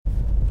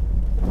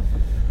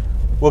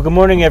Well, good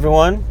morning,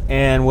 everyone,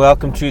 and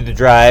welcome to The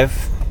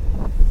Drive.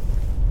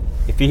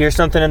 If you hear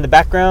something in the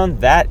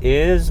background, that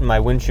is my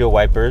windshield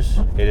wipers.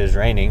 It is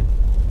raining.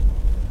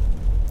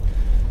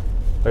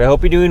 But I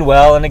hope you're doing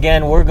well, and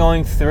again, we're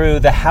going through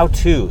the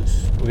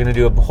how-tos. We're going to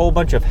do a whole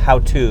bunch of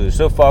how-tos.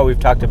 So far, we've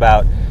talked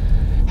about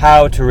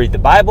how to read the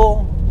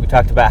Bible. We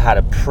talked about how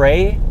to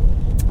pray.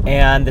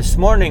 And this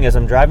morning, as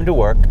I'm driving to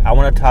work, I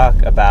want to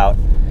talk about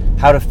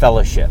how to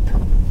fellowship.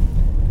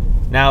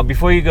 Now,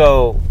 before you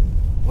go,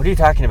 what are you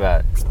talking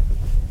about?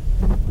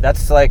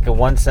 That's like a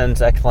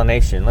one-sentence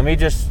explanation. Let me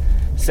just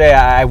say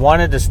I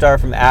wanted to start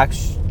from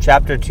Acts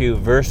chapter 2,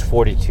 verse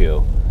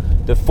 42.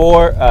 The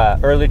four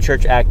early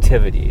church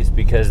activities,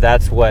 because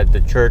that's what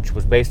the church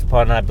was based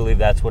upon, and I believe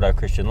that's what our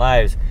Christian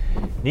lives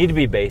need to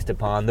be based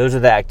upon. Those are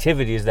the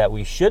activities that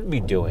we should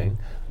be doing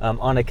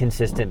on a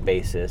consistent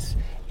basis.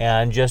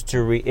 And just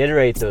to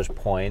reiterate those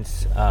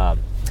points,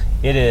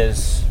 it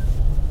is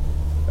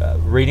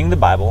reading the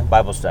Bible,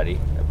 Bible study,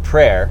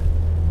 prayer,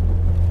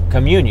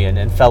 communion,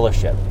 and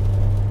fellowship.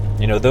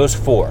 You know, those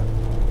four.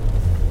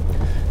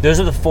 Those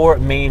are the four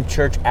main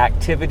church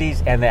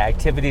activities and the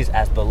activities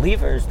as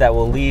believers that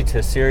will lead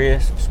to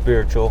serious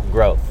spiritual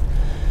growth.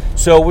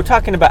 So we're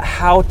talking about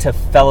how to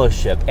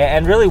fellowship.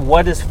 And really,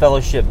 what does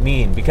fellowship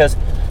mean? Because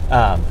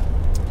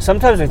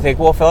sometimes we think,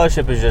 well,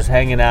 fellowship is just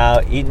hanging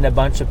out, eating a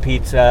bunch of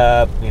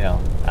pizza,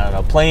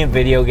 playing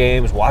video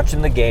games,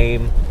 watching the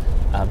game,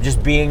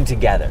 just being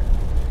together.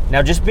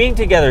 Now, just being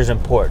together is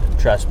important,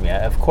 trust me.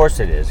 Of course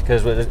it is,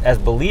 because as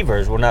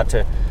believers, we're not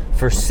to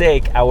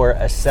forsake our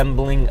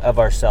assembling of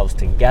ourselves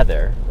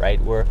together, right?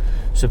 We're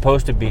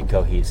supposed to be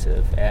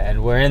cohesive,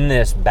 and we're in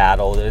this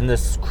battle, in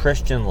this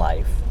Christian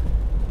life,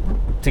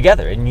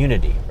 together, in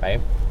unity, right?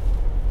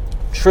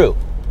 True.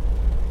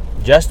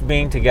 Just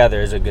being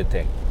together is a good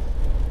thing.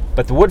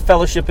 But the word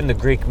fellowship in the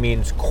Greek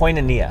means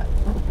koinonia.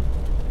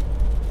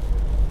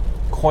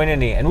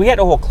 Koinonia. And we had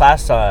a whole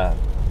class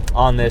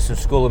on this in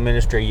School of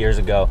Ministry years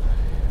ago,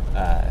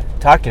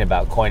 talking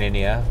about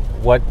koinonia.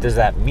 What does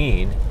that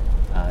mean?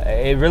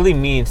 It really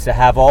means to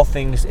have all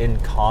things in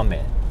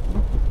common.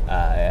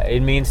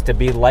 It means to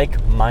be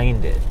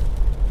like-minded.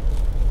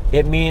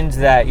 It means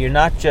that you're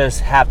not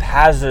just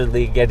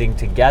haphazardly getting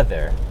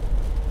together,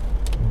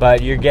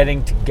 but you're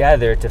getting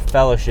together to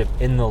fellowship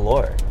in the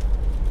Lord.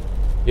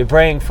 You're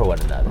praying for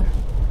one another.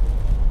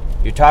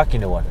 You're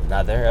talking to one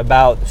another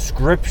about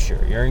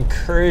Scripture. You're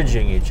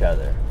encouraging each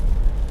other.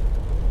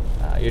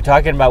 You're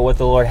talking about what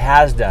the Lord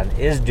has done,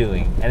 is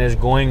doing, and is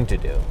going to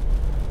do.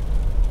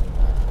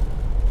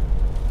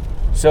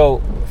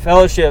 So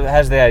fellowship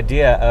has the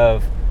idea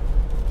of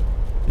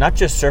not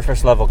just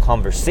surface level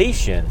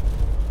conversation,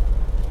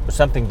 but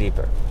something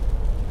deeper.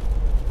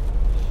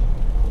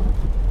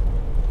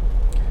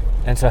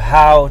 And so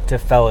how to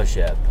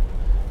fellowship?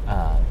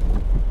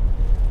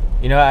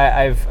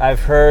 I've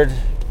heard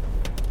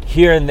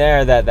here and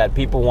there that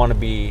people want to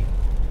be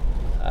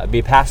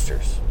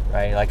pastors,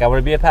 right? Like, I want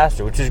to be a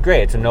pastor, which is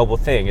great. It's a noble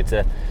thing. It's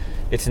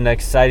an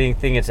exciting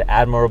thing. It's an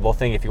admirable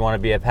thing. If you want to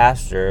be a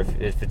pastor,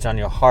 if it's on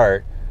your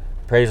heart,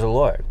 praise the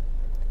Lord.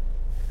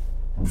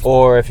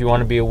 Or if you want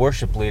to be a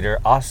worship leader,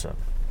 awesome.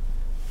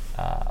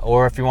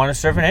 Or if you want to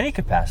serve in any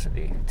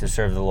capacity to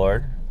serve the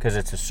Lord, because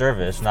it's a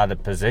service, not a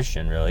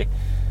position, really,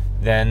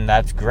 then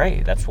that's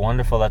great. That's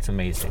wonderful. That's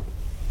amazing.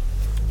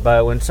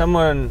 But when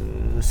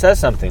someone says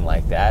something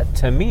like that,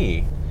 to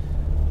me,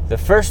 the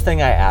first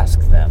thing I ask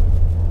them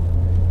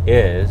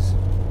is,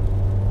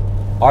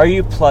 are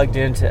you plugged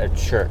into a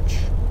church?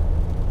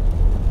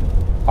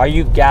 Are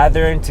you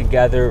gathering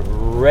together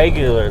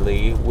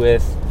regularly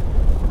with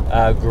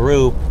a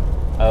group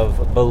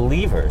of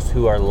believers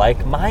who are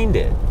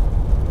like-minded,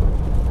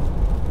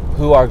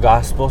 who are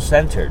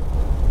gospel-centered?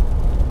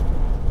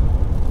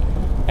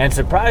 And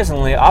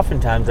surprisingly,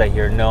 oftentimes I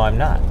hear, no, I'm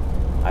not.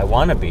 I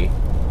want to be.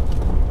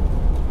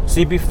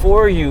 See,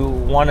 before you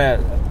want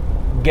to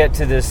get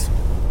to this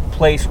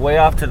place way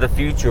off to the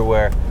future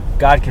where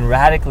God can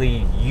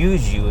radically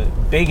use you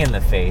big in the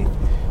faith,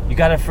 you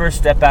got to first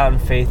step out in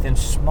faith in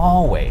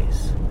small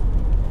ways.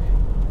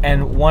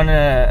 And one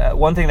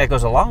thing that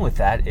goes along with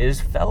that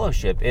is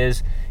fellowship,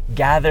 is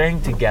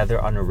gathering together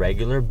on a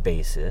regular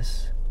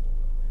basis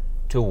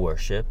to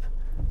worship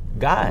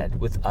God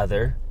with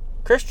other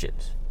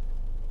Christians.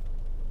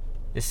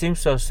 It seems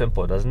so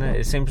simple, doesn't it?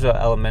 It seems so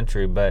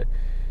elementary, but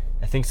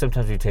I think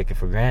sometimes we take it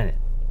for granted.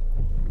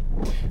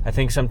 I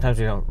think sometimes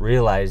we don't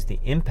realize the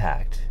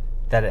impact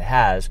that it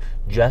has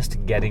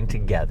just getting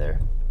together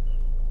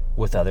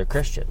with other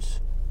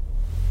Christians.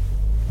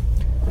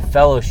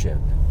 Fellowship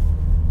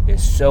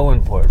is so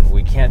important.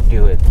 We can't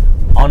do it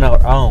on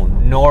our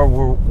own, nor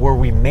were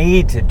we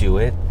made to do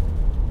it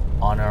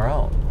on our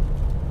own.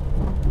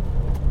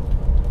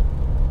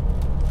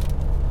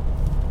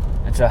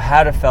 And so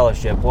how to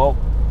fellowship? Well,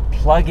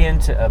 plug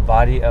into a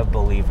body of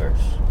believers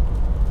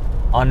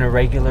on a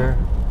regular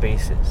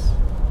basis.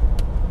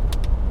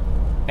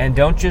 And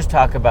don't just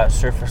talk about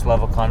surface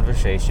level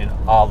conversation,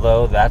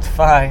 although that's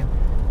fine.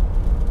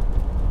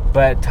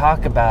 But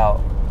talk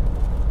about,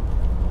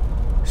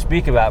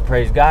 speak about,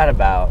 praise God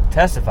about,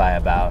 testify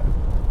about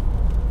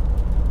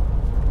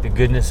the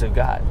goodness of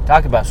God,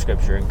 talk about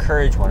Scripture,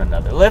 encourage one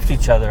another, lift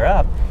each other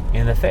up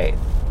in the faith.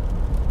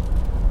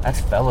 That's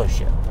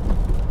fellowship.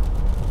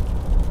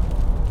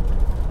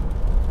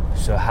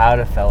 So how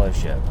to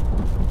fellowship?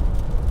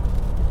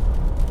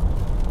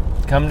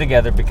 Come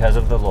together because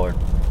of the Lord,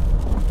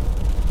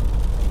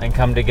 and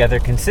come together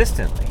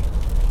consistently.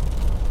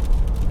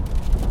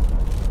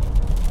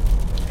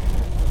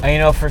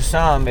 And for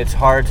some, it's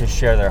hard to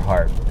share their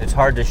heart. It's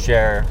hard to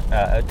share,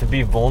 to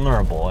be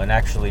vulnerable and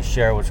actually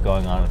share what's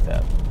going on with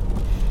them.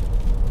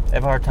 They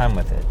have a hard time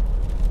with it.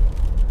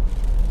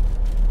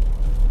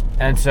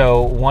 And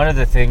so one of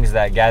the things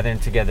that gathering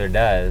together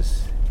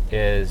does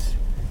is,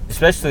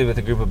 especially with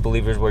a group of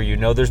believers where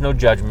there's no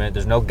judgment,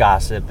 there's no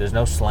gossip, there's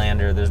no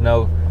slander, there's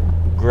no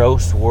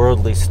gross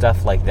worldly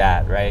stuff like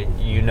that, right?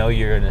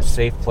 You're in a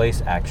safe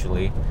place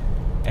actually,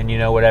 and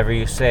whatever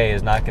you say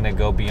is not going to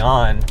go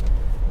beyond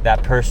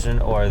that person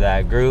or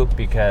that group,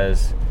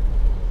 because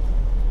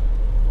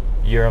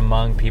you're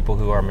among people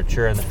who are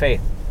mature in the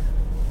faith.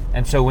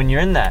 And so when you're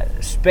in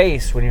that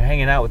space, when you're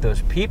hanging out with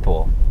those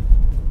people,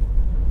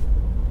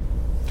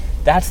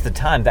 that's the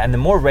time. And the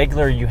more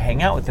regular you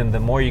hang out with them, the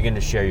more you're going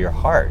to share your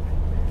heart.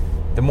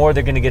 The more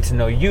they're going to get to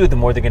know you, the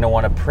more they're going to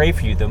want to pray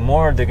for you, the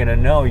more they're going to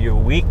know your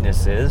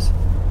weaknesses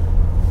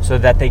so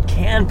that they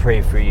can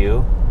pray for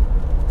you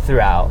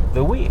throughout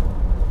the week.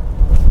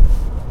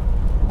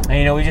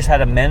 And we just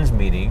had a men's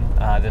meeting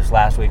this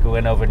last week. We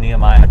went over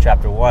Nehemiah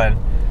chapter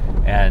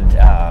 1, and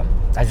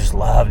I just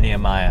love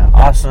Nehemiah.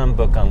 Awesome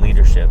book on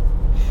leadership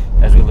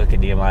as we look at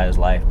Nehemiah's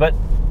life. But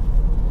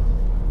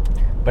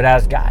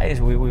as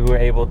guys, we were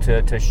able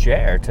to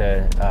share,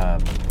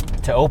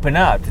 to open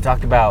up, to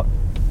talk about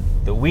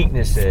the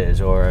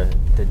weaknesses or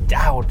the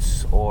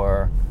doubts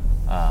or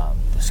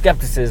the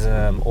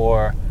skepticism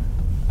or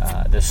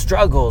the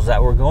struggles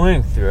that we're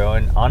going through.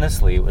 And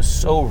honestly, it was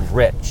so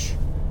rich.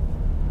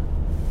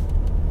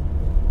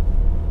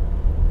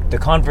 The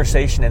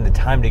conversation and the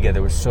time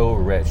together was so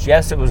rich.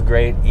 Yes, it was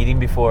great eating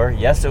before.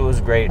 Yes, it was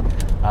great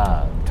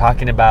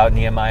talking about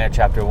Nehemiah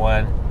chapter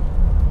 1.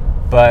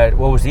 But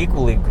what was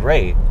equally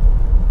great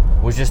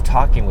was just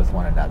talking with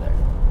one another.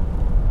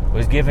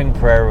 Was giving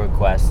prayer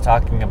requests,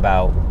 talking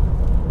about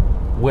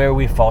where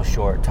we fall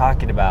short,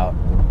 talking about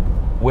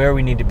where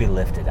we need to be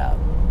lifted up.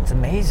 It's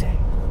amazing.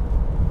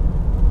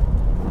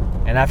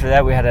 And after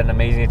that, we had an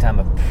amazing time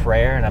of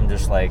prayer, and I'm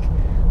just like,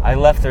 I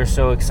left there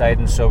so excited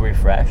and so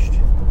refreshed.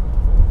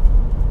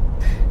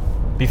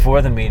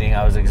 Before the meeting,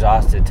 I was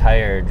exhausted,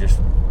 tired, just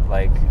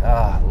like,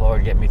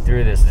 Lord, get me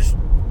through this. Just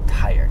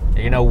tired,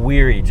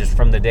 weary just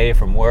from the day,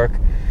 from work.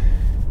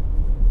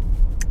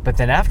 But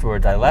then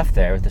afterwards, I left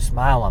there with a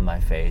smile on my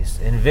face,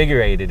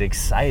 invigorated,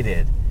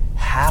 excited,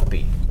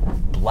 happy,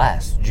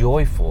 blessed,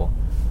 joyful.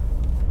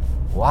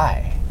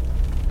 Why?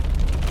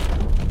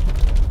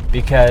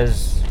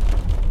 Because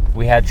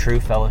we had true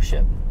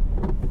fellowship.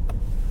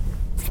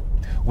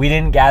 We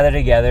didn't gather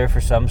together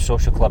for some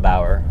social club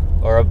hour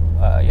or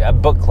a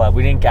book club.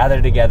 We didn't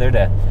gather together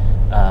to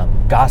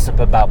gossip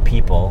about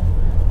people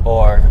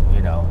or,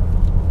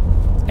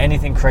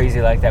 anything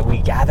crazy like that. We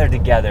gathered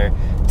together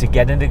to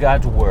get into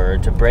God's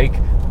Word, to break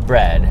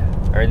bread,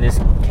 or in this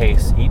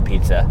case, eat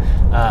pizza,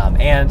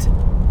 and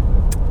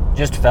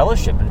just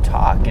fellowship and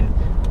talk and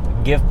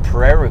give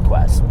prayer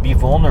requests, be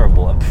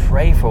vulnerable and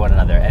pray for one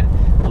another and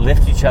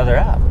lift each other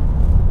up.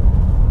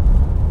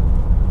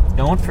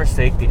 Don't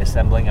forsake the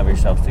assembling of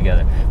yourselves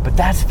together. But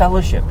that's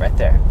fellowship right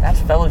there. That's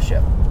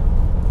fellowship.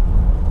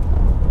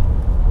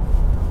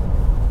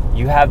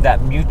 You have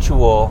that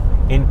mutual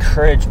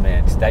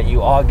encouragement that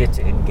you all get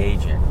to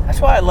engage in. That's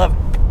why I love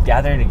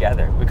gathering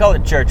together. We call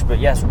it church, but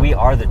yes, we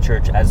are the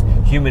church as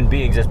human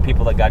beings, as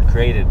people that God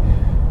created.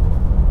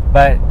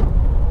 But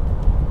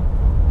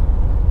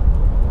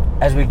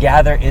as we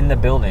gather in the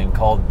building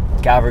called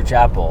Calvary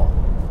Chapel,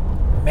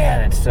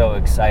 man, it's so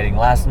exciting.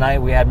 Last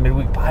night we had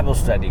midweek Bible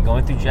study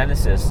going through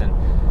Genesis, and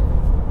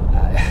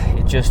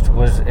it just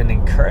was an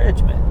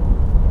encouragement.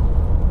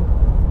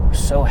 We're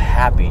so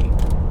happy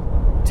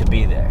to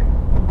be there.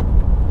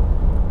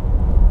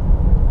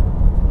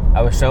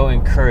 I was so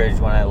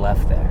encouraged when I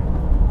left there.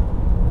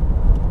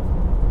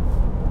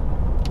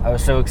 I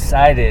was so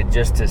excited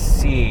just to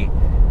see,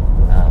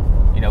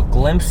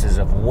 glimpses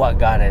of what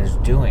God is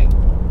doing.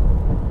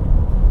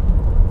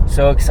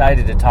 So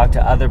excited to talk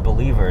to other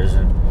believers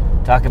and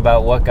talk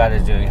about what God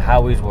is doing,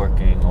 how He's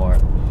working, or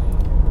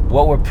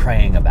what we're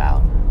praying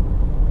about.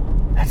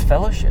 That's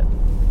fellowship.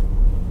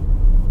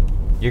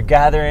 You're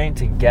gathering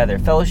together.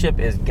 Fellowship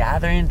is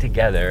gathering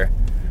together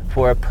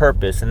for a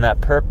purpose, and that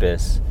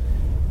purpose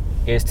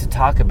is to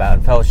talk about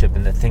and fellowship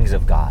in the things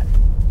of God.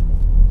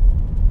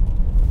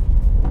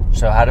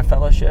 So how to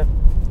fellowship?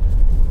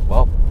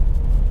 Well,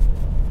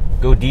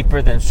 go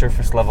deeper than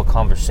surface level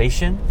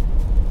conversation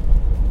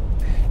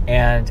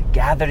and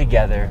gather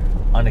together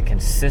on a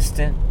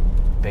consistent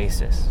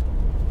basis.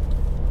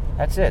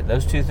 That's it.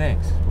 Those two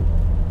things.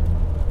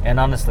 And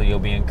honestly, you'll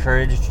be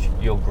encouraged,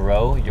 you'll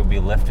grow, you'll be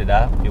lifted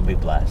up, you'll be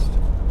blessed.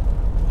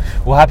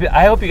 Well,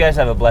 I hope you guys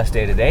have a blessed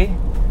day today,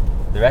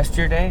 the rest of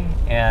your day,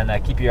 and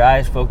keep your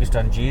eyes focused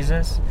on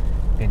Jesus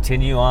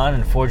Continue on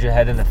and forge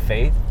ahead in the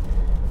faith.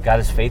 God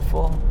is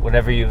faithful.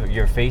 Whatever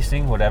you're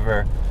facing,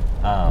 whatever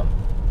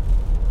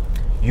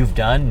you've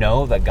done,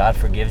 know that God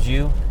forgives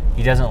you.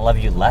 He doesn't love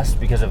you less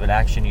because of an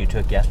action you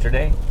took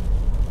yesterday.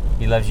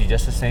 He loves you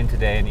just the same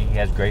today, and He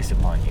has grace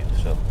upon you.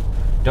 So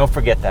don't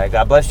forget that.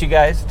 God bless you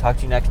guys. Talk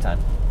to you next time.